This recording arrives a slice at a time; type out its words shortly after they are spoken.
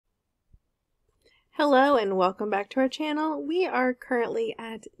Hello and welcome back to our channel. We are currently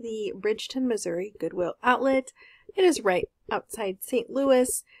at the Bridgeton, Missouri Goodwill Outlet. It is right outside St.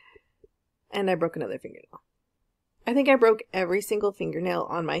 Louis, and I broke another fingernail. I think I broke every single fingernail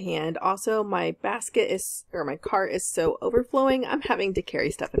on my hand. Also, my my cart is so overflowing, I'm having to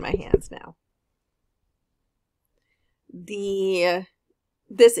carry stuff in my hands now.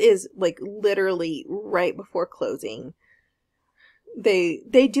 This is like literally right before closing.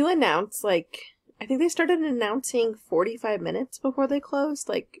 They do announce, like, I think they started announcing 45 minutes before they closed,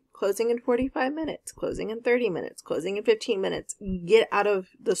 like closing in 45 minutes, closing in 30 minutes, closing in 15 minutes. Get out of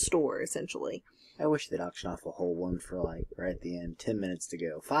the store, essentially. I wish they'd auction off a whole one for, like, right at the end, 10 minutes to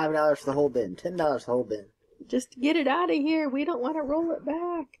go. $5 for the whole bin, $10 for the whole bin. Just get it out of here. We don't want to roll it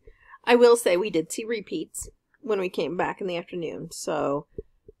back. I will say we did see repeats when we came back in the afternoon, so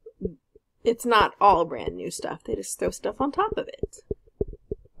it's not all brand new stuff. They just throw stuff on top of it.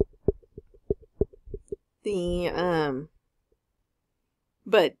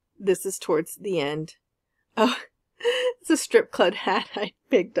 But this is towards the end. Oh, it's a strip club hat I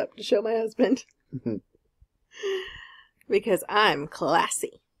picked up to show my husband. Because I'm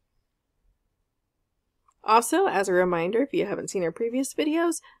classy. Also, as a reminder, if you haven't seen our previous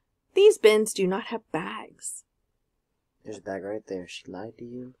videos, these bins do not have bags. There's a bag right there. She lied to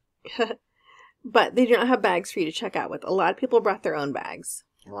you. But they do not have bags for you to check out with. A lot of people brought their own bags.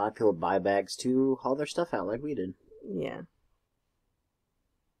 A lot of people buy bags to haul their stuff out like we did. Yeah.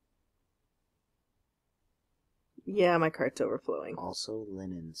 Yeah, my cart's overflowing. Also,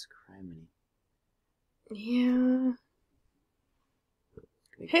 linens. Criminy. Yeah.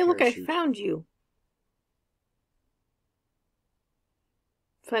 Hey, look, I found you.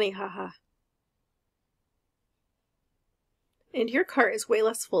 Funny, haha. And your cart is way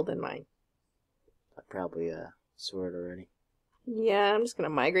less full than mine. I probably sorted already. Yeah, I'm just going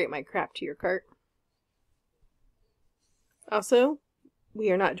to migrate my crap to your cart. Also,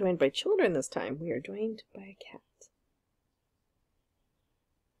 we are not joined by children this time. We are joined by a cat.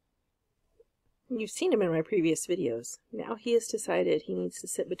 You've seen him in my previous videos. Now he has decided he needs to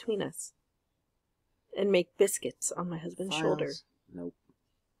sit between us and make biscuits on my husband's shoulder. Nope.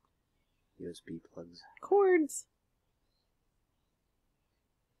 USB plugs. Cords.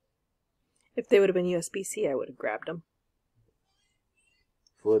 If they would have been USB-C, I would have grabbed them.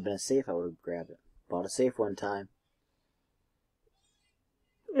 If it would have been a safe, I would have grabbed it. Bought a safe one time.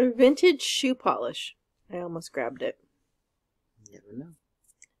 A vintage shoe polish. I almost grabbed it. You never know.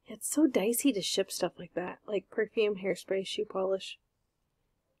 It's so dicey to ship stuff like that. Like perfume, hairspray, shoe polish.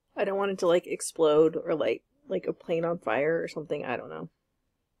 I don't want it to like explode or like a plane on fire or something. I don't know.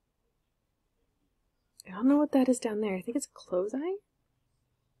 I don't know what that is down there. I think it's a clothes eye.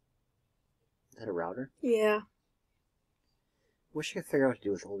 Is that a router? Yeah. Wish I could figure out what to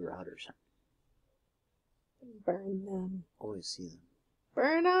do with old routers. Burn them. Always see them.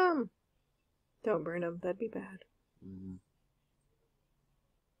 Burn them! Don't burn them. That'd be bad. Mm-hmm.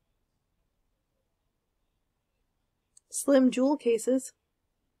 Slim jewel cases.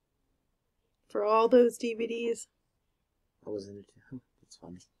 For all those DVDs. I was in it too. That's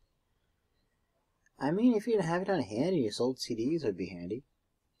funny. I mean, if you didn't have it on hand and you sold CDs, it would be handy.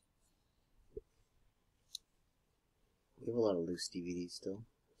 We have a lot of loose DVDs still.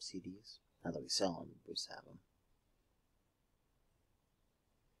 CDs. Not that we sell them, we just have them.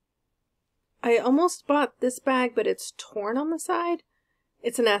 I almost bought this bag, but it's torn on the side.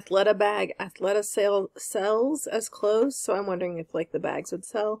 It's an Athleta bag. Athleta sells as clothes, so I'm wondering if like the bags would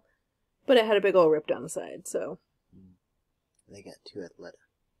sell. But it had a big old rip down the side, so. They got two Athleta.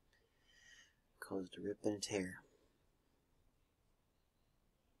 Caused a rip and a tear.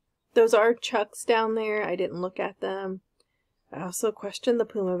 Those are Chucks down there. I didn't look at them. I also questioned the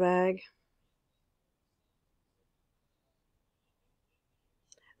Puma bag.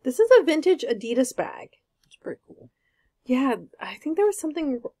 This is a vintage Adidas bag. It's pretty cool. Yeah, I think there was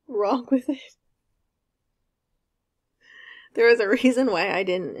something wrong with it. There was a reason why I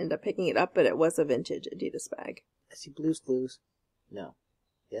didn't end up picking it up, but it was a vintage Adidas bag. I see Blue's Clues. No.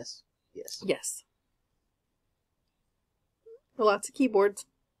 Yes? Yes. Yes. Lots of keyboards.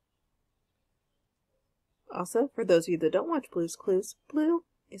 Also, for those of you that don't watch Blue's Clues, Blue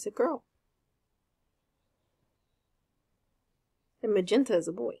is a girl. And Magenta is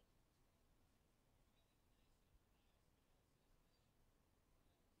a boy.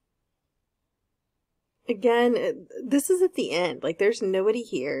 Again, this is at the end. Like, there's nobody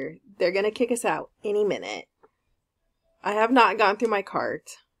here. They're gonna kick us out any minute. I have not gone through my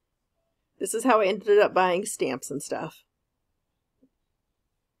cart. This is how I ended up buying stamps and stuff.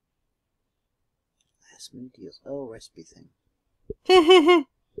 Last minute deals. Oh, recipe thing.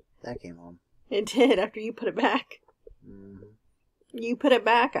 That came home. It did after you put it back. Mm-hmm. You put it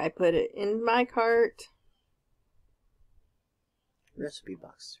back, I put it in my cart. Recipe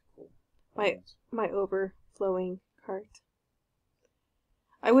boxes are cool. My overflowing cart.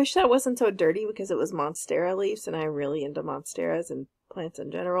 I wish that wasn't so dirty because it was Monstera leaves, and I'm really into Monsteras and plants in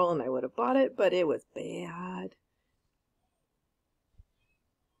general, and I would have bought it, but it was bad.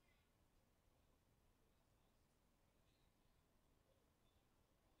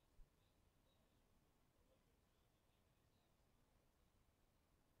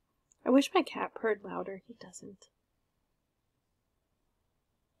 I wish my cat purred louder. He doesn't.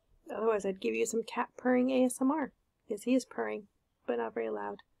 Otherwise, I'd give you some cat purring ASMR. Because he is purring, but not very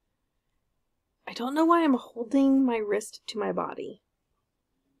loud. I don't know why I'm holding my wrist to my body.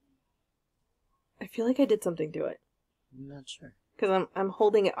 I feel like I did something to it. I'm not sure. Because I'm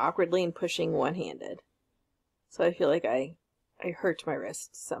holding it awkwardly and pushing one-handed. So I feel like I hurt my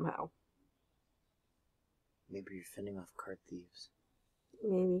wrist somehow. Maybe you're fending off cart thieves.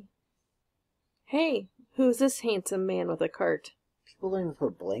 Maybe. Hey, who's this handsome man with a cart? People don't even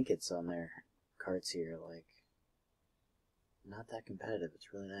put blankets on their carts here, like, not that competitive.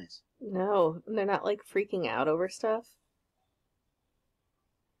 It's really nice. No, they're not like freaking out over stuff.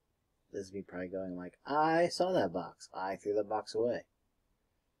 This is me probably going like, I saw that box. I threw that box away.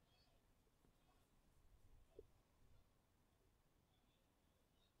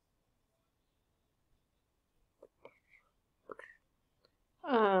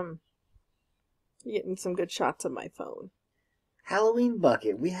 Getting some good shots of my phone. Halloween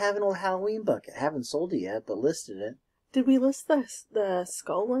bucket. We have an old Halloween bucket. Haven't sold it yet, but listed it. Did we list the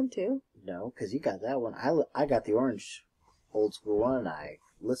skull one too? No, because you got that one. I got the orange old school one, and I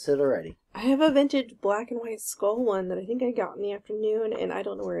listed it already. I have a vintage black and white skull one that I think I got in the afternoon, and I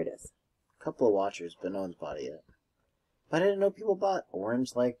don't know where it is. A couple of watchers, but no one's bought it yet. But I didn't know people bought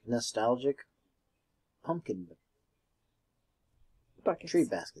orange, like, nostalgic pumpkin Buckets. tree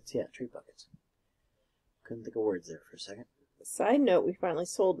baskets. Yeah, tree buckets. Couldn't think of words there for a second. Side note, we finally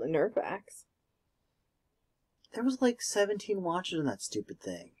sold the Nerf axe. There was like 17 watches on that stupid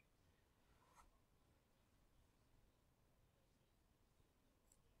thing.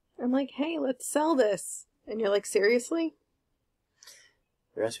 I'm like, hey, let's sell this. And you're like, seriously?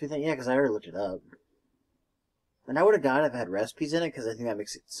 The recipe thing? Yeah, because I already looked it up. And I would have got it if it had recipes in it, because I think that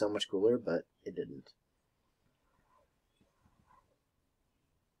makes it so much cooler, but it didn't.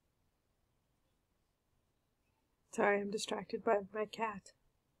 Sorry, I'm distracted by my cat.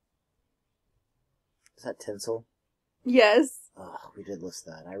 Is that tinsel? Yes. Oh, we did list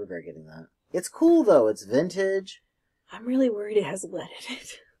that. I regret getting that. It's cool, though. It's vintage. I'm really worried it has lead in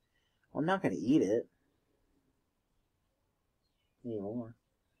it. Well, I'm not going to eat it. Anymore.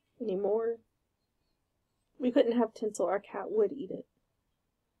 We couldn't have tinsel. Our cat would eat it.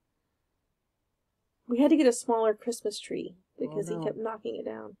 We had to get a smaller Christmas tree because he kept knocking it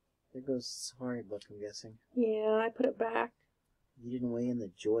down. There goes the safari book, I'm guessing. Yeah, I put it back. You didn't weigh in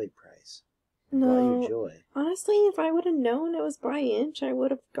the joy price. No. Buy your joy. Honestly, if I would have known it was by inch, I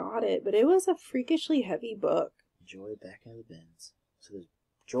would have got it. But it was a freakishly heavy book. Joy back in the bins. So there's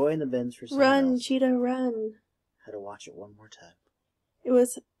joy in the bins for someone Run, else. cheetah, run. Had to watch it one more time. It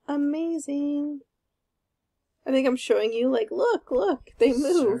was amazing. I think I'm showing you, like, look, they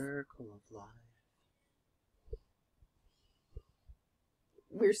move. Circle of life.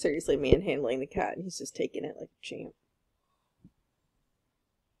 We're seriously manhandling the cat, and he's just taking it like a champ.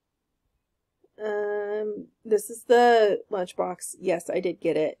 This is the lunchbox. Yes, I did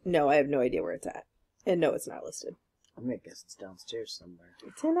get it. No, I have no idea where it's at. And no, it's not listed. I'm gonna guess it's downstairs somewhere.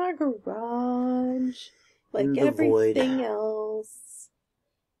 It's in our garage. Like In the everything void. else.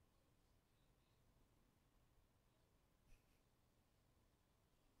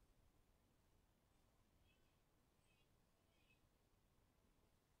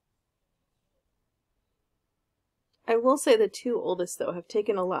 I will say the two oldest, though, have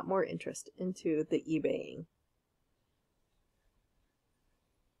taken a lot more interest into the eBaying.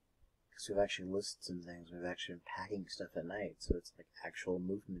 Because we've actually listed some things. We've actually been packing stuff at night, so it's like actual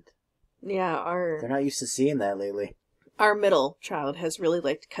movement. Yeah, They're not used to seeing that lately. our middle child has really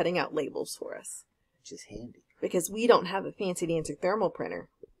liked cutting out labels for us. Which is handy. Because we don't have a fancy dancy thermal printer.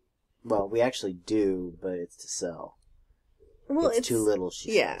 Well, we actually do, but it's to sell. Well, it's too little,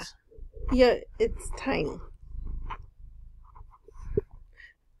 she says. Yeah, it's tiny.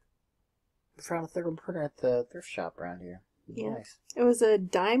 We found a thermal printer at the thrift shop around here. Yeah. Nice. It was a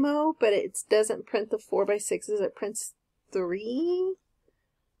Dymo, but it doesn't print the 4x6s. It prints 3?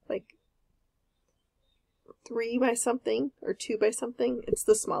 Like 3 by something or 2 by something. It's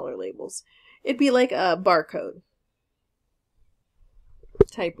the smaller labels. It'd be like a barcode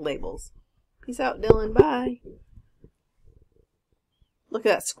type labels. Peace out, Dylan. Bye. Look at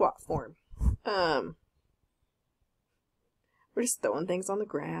that squat form. We're just throwing things on the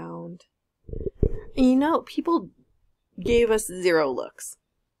ground. And you know, people gave us 0 looks.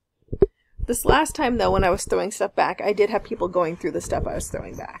 This last time, though, when I was throwing stuff back, I did have people going through the stuff I was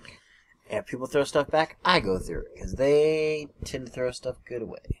throwing back. Yeah, people throw stuff back, I go through it, because they tend to throw stuff good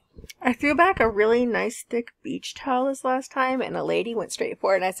away. I threw back a really nice thick beach towel this last time, and a lady went straight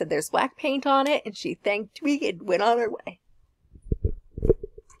for it, and I said, there's black paint on it, and she thanked me and went on her way.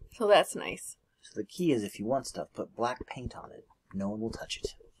 So that's nice. So the key is, if you want stuff, put black paint on it. No one will touch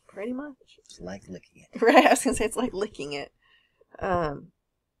it. Pretty much. It's like licking it. Right, I was going to say, it's like licking it.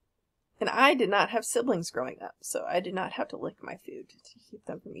 And I did not have siblings growing up, so I did not have to lick my food to keep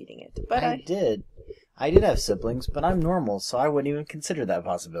them from eating it. But I did. I did have siblings, but I'm normal, so I wouldn't even consider that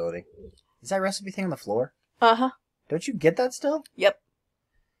possibility. Is that recipe thing on the floor? Uh-huh. Don't you get that still? Yep.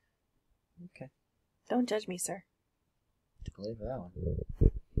 Okay. Don't judge me, sir. Too late for that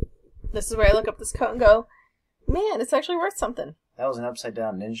one. This is where I look up this coat and go, man, it's actually worth something. That was an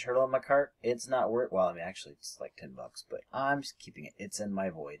upside-down Ninja Turtle in my cart. It's not worth... Well, I mean, actually, it's like $10, but I'm just keeping it. It's in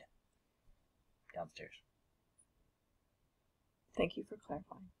my void. Downstairs. Thank you for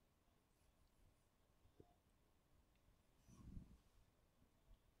clarifying.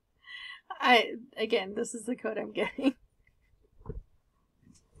 Again, this is the coat I'm getting.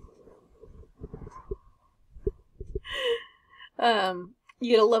 You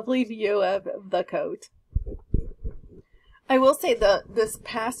get a lovely view of the coat. I will say this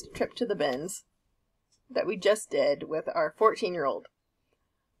past trip to the bins that we just did with our 14-year-old,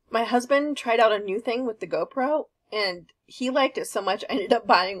 my husband tried out a new thing with the GoPro, and he liked it so much I ended up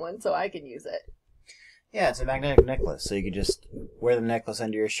buying one so I can use it. Yeah, it's a magnetic necklace, so you could just wear the necklace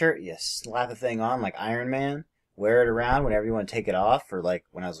under your shirt, you slap the thing on like Iron Man, wear it around whenever you want to take it off, or like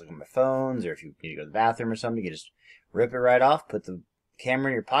when I was looking at my phones, or if you need to go to the bathroom or something, you can just rip it right off, put the camera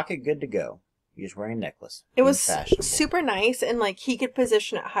in your pocket, good to go. You're just wearing a necklace. It was super nice, and like he could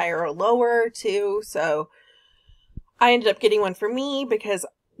position it higher or lower too, so I ended up getting one for me because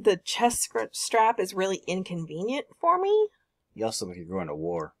the chest strap is really inconvenient for me. You also look like you're going to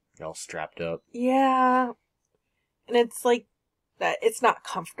war. You're all strapped up. Yeah. And it's like that. It's not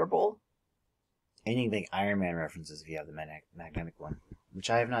comfortable. And you can make Iron Man references if you have the magnetic one,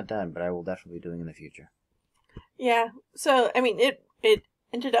 which I have not done, but I will definitely be doing in the future. Yeah. So, I mean, it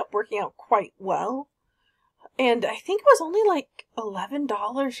ended up working out quite well. And I think it was only like $11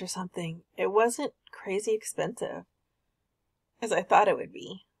 or something. It wasn't crazy expensive as I thought it would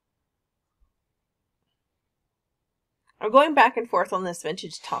be. I'm going back and forth on this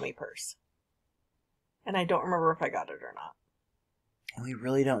vintage Tommy purse. And I don't remember if I got it or not. And we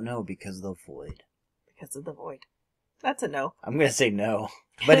really don't know because of the void. Because of the void. That's a no. I'm going to say no.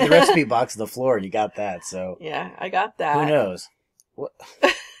 But the recipe box on the floor, you got that, so... Yeah, I got that. Who knows? What?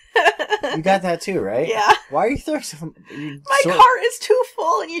 You got that too, right? Yeah. Why are you throwing stuff... My cart is too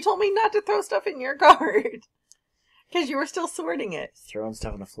full, and you told me not to throw stuff in your cart. Because you were still sorting it. Throwing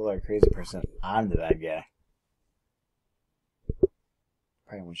stuff on the floor like a crazy person. I'm the bad guy.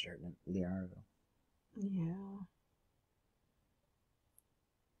 Probably want you to hurt Leonardo. Yeah.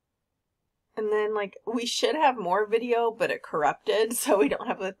 And then, like, we should have more video, but it corrupted, so we don't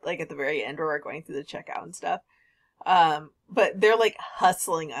have it, like, at the very end where we're going through the checkout and stuff. But they're, like,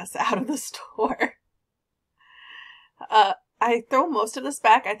 hustling us out of the store. I throw most of this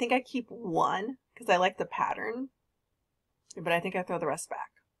back. I think I keep one, because I like the pattern. But I think I throw the rest back.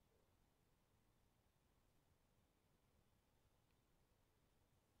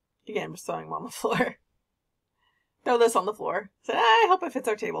 Again, I'm just throwing them on the floor. Throw this on the floor. So, I hope it fits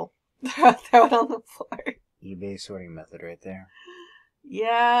our table. Throw it on the floor. eBay sorting method right there.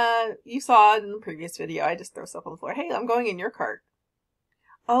 Yeah, you saw it in the previous video. I just throw stuff on the floor. Hey, I'm going in your cart.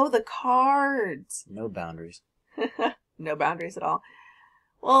 Oh, the cards. No boundaries. No boundaries at all.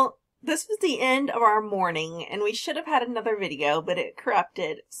 Well, this was the end of our morning, and we should have had another video, but it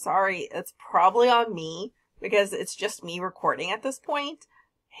corrupted. Sorry, it's probably on me, because it's just me recording at this point.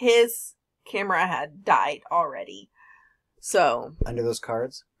 His camera had died already. So. Under those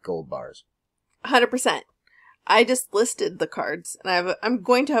cards, gold bars. 100%. I just listed the cards, and I'm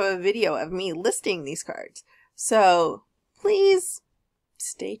going to have a video of me listing these cards. So, please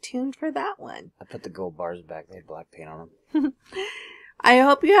stay tuned for that one. I put the gold bars back. They had black paint on them. I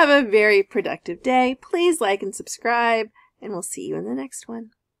hope you have a very productive day. Please like and subscribe, and we'll see you in the next one.